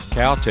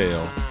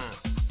Cowtail,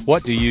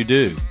 what do you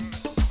do?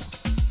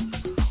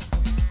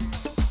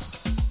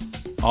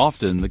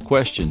 Often the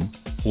question,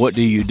 what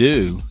do you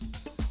do,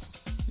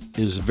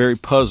 is very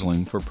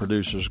puzzling for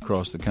producers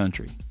across the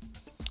country.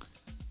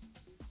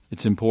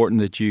 It's important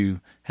that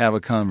you have a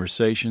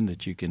conversation,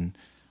 that you can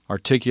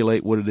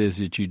articulate what it is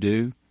that you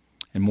do,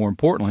 and more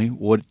importantly,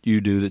 what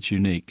you do that's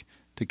unique,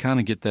 to kind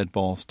of get that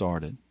ball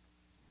started.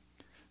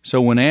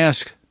 So when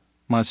asked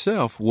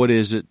myself, what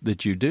is it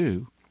that you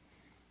do,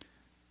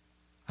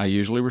 I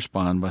usually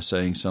respond by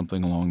saying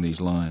something along these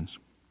lines.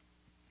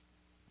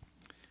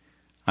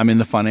 I'm in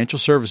the financial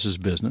services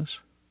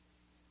business.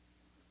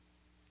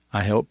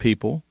 I help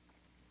people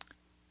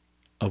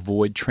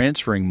avoid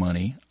transferring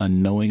money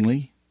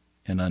unknowingly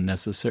and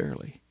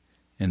unnecessarily.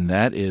 And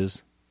that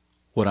is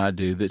what I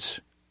do that's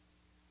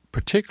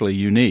particularly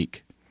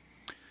unique.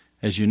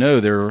 As you know,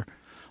 there are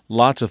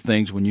lots of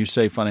things when you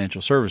say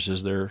financial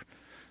services, there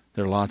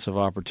are lots of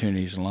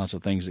opportunities and lots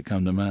of things that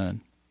come to mind.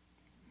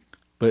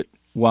 But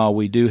while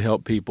we do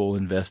help people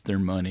invest their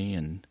money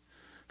and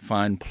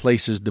find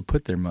places to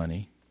put their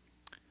money,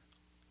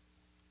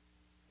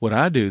 what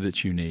I do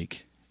that's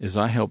unique is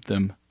I help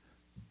them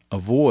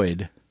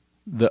avoid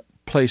the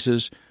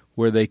places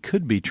where they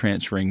could be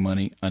transferring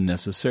money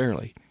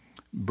unnecessarily.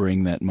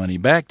 Bring that money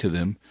back to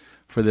them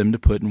for them to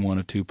put in one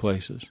of two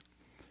places.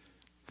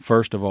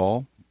 First of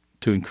all,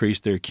 to increase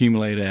their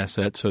accumulated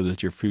assets so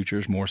that your future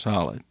is more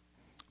solid.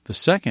 The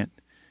second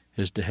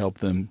is to help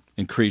them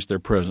increase their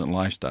present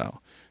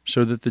lifestyle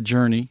so that the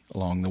journey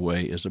along the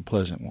way is a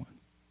pleasant one.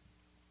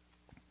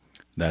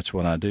 That's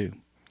what I do.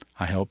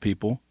 I help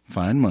people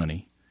find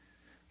money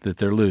that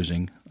they're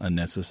losing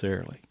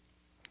unnecessarily.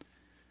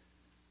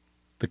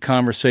 The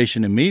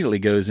conversation immediately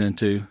goes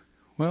into,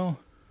 well,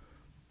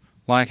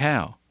 like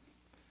how?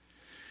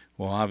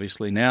 Well,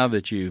 obviously, now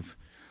that you've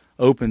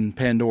opened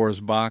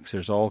Pandora's box,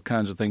 there's all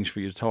kinds of things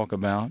for you to talk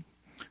about.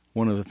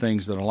 One of the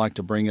things that I like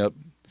to bring up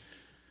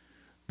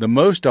the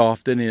most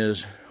often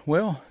is,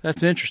 well,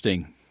 that's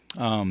interesting.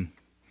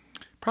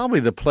 Probably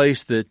the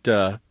place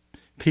that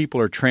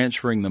people are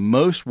transferring the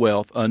most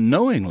wealth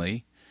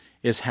unknowingly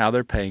is how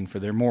they're paying for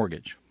their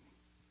mortgage.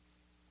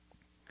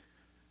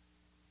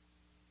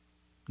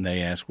 And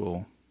they ask,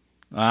 well,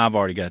 I've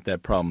already got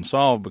that problem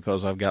solved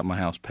because I've got my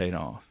house paid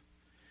off.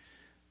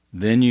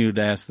 Then you'd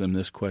ask them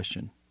this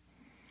question.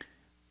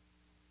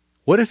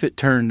 What if it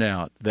turned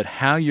out that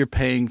how you're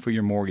paying for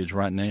your mortgage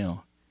right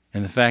now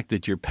and the fact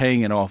that you're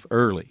paying it off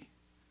early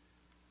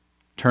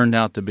turned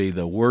out to be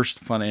the worst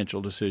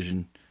financial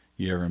decision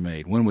you ever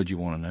made? When would you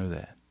want to know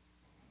that?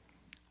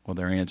 Well,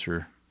 their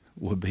answer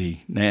would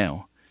be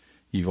now.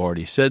 You've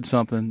already said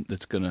something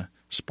that's going to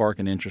spark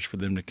an interest for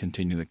them to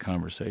continue the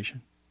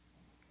conversation.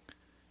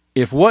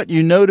 If what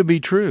you know to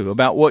be true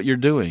about what you're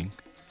doing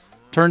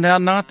turned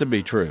out not to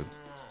be true,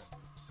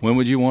 when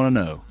would you want to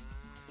know?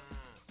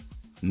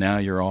 Now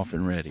you're off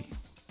and ready.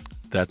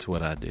 That's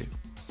what I do.